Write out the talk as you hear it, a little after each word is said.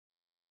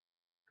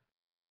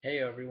Hey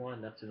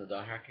everyone, Neptune the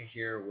Dot Hacker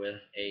here with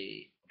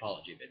a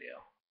apology video.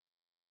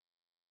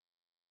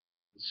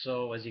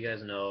 So as you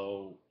guys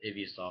know, if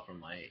you saw from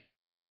my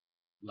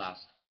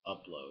last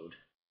upload,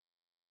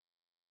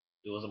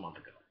 it was a month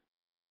ago.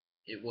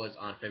 It was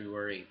on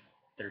February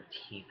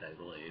 13th, I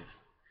believe.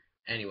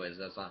 Anyways,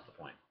 that's not the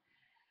point.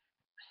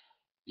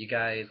 You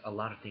guys, a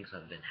lot of things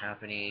have been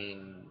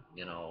happening,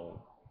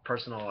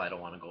 personal, I don't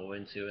want to go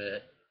into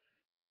it,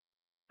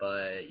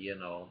 but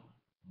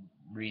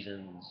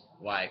reasons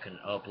why I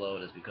couldn't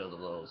upload is because of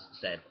those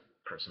said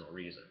personal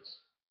reasons.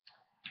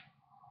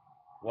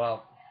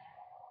 Well,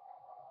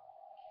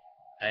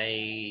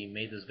 I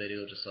made this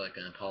video just so I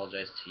can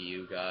apologize to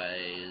you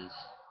guys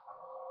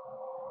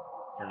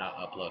for not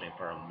uploading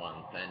for a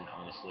month. And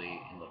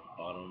honestly, in the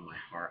bottom of my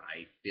heart,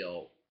 I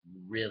feel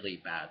really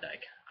bad that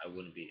I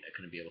couldn't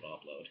be able to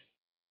upload.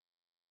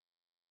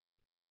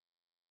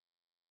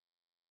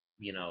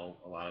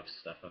 A lot of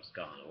stuff has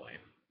gone away.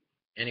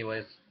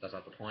 Anyways, that's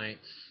not the point.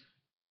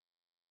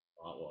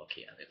 Well,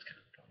 okay, yeah, that's kind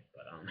of the point.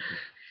 But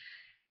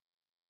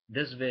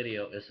this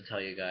video is to tell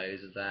you guys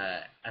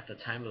that at the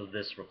time of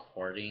this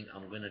recording,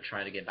 I'm gonna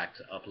try to get back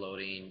to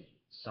uploading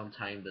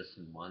sometime this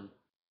month.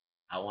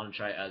 I want to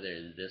try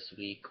either this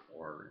week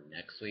or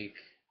next week,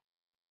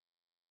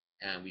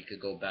 and we could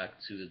go back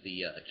to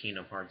the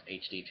Kingdom Hearts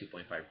HD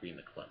 2.5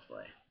 Remix Let's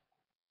Play.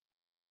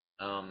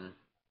 Um,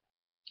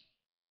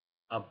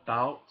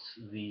 about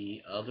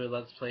the other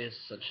Let's Plays,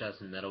 such as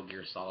Metal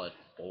Gear Solid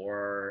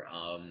 4,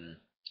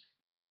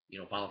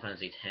 Final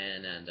Fantasy X,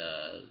 and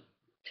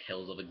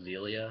Tales of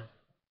Xillia,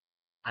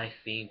 I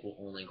think we'll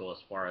only go as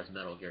far as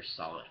Metal Gear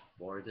Solid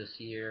 4 this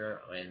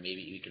year, and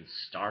maybe we can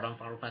start on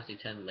Final Fantasy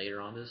X later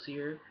on this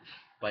year,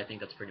 but I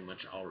think that's pretty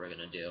much all we're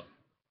gonna do.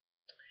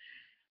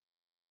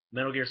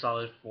 Metal Gear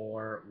Solid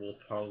 4 will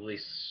probably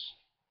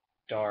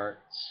start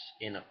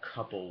in a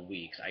couple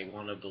weeks. I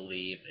want to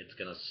believe it's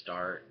going to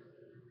start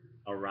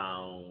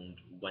around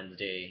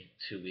Wednesday,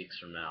 2 weeks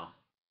from now.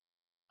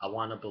 I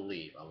want to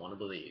believe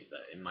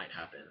that it might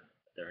happen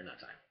during that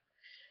time.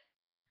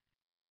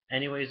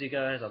 Anyways, you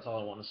guys, that's all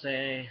I want to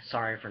say.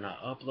 Sorry for not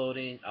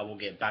uploading. I will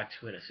get back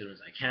to it as soon as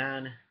I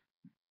can.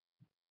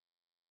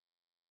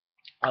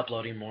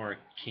 Uploading more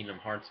Kingdom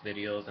Hearts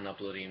videos and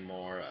uploading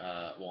more,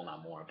 well,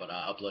 not more, but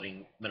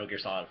uploading Metal Gear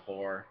Solid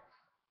 4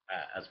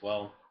 as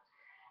well.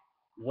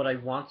 What I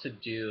want to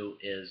do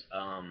is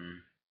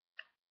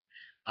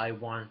I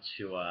want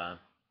to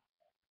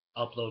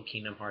upload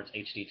Kingdom Hearts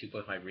HD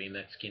 2.5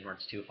 Remix, Kingdom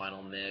Hearts 2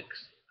 Final Mix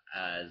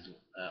as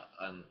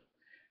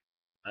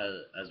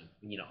as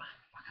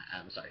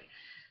I'm sorry,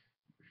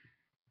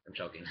 I'm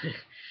choking.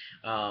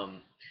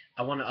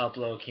 I want to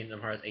upload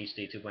Kingdom Hearts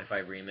HD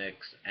 2.5 Remix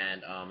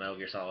and Metal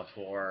Gear Solid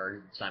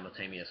 4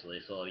 simultaneously.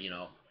 So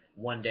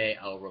one day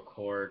I'll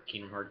record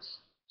Kingdom Hearts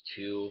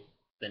 2.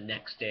 The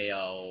next day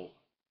I'll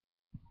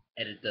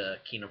edit the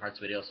Kingdom Hearts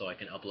video so I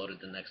can upload it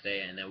the next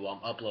day, and then while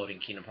I'm uploading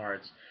Kingdom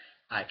Hearts,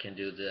 I can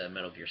do the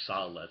Metal Gear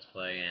Solid Let's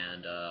Play,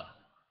 and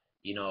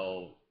you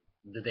know,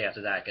 the day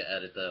after that I can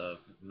edit the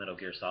Metal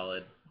Gear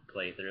Solid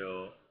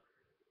playthrough,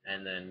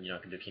 and then I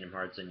can do Kingdom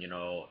Hearts and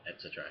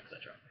etc.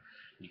 etc.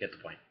 You get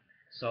the point.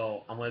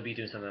 So I'm gonna be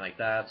doing something like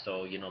that,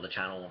 so the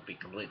channel won't be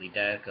completely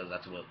dead because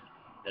that's what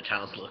the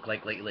channels look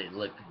like lately. It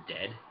look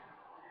dead,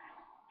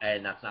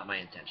 and that's not my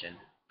intention.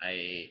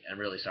 I am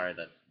really sorry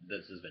that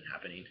this has been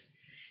happening.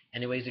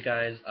 Anyways, you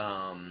guys,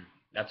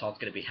 that's all that's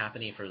going to be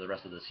happening for the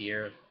rest of this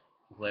year.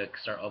 We'll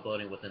start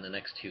uploading within the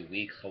next 2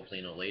 weeks,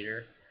 hopefully no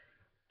later.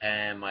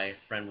 And my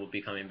friend will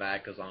be coming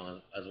back as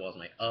well as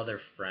my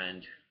other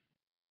friend,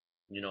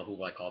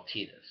 who I call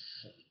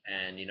Titus.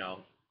 And if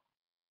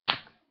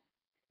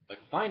I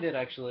can find it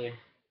actually,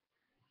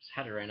 just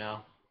had it right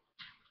now.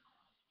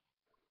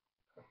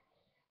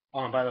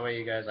 Oh, and by the way,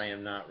 you guys, I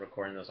am not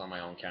recording this on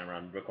my own camera.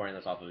 I'm recording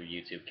this off of a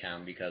YouTube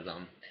cam because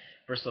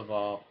first of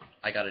all,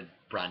 I got a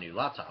brand new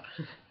laptop.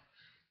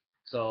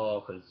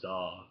 So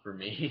huzzah for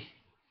me.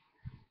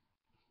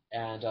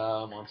 And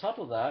on top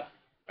of that,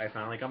 I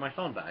finally got my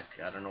phone back.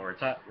 I don't know where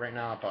it's at right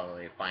now. I'll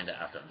probably find it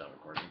after I'm done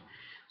recording.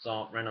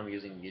 So right now I'm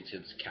using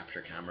YouTube's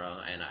capture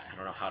camera, and I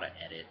don't know how to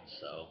edit.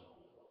 So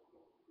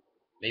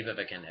maybe if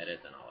I can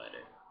edit, then I'll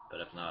edit.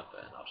 But if not,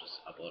 then I'll just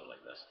upload it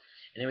like this.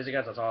 Anyways, you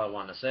guys, that's all I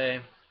want to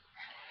say.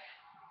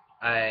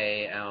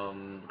 I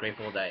am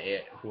grateful that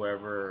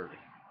whoever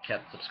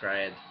kept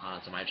subscribed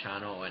to my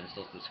channel and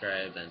still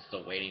subscribed and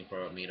still waiting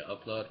for me to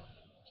upload.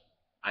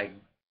 I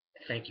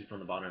thank you from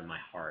the bottom of my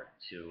heart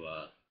to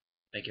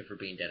thank you for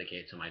being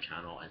dedicated to my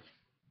channel and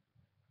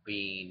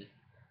being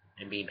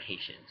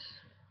patient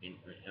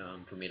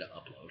for me to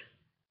upload.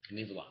 It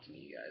means a lot to me,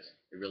 you guys.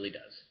 It really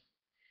does.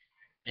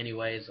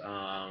 Anyways,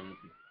 I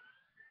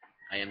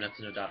am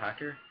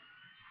Netsuno.hacker,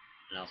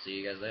 and I'll see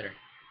you guys later.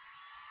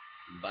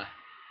 Bye.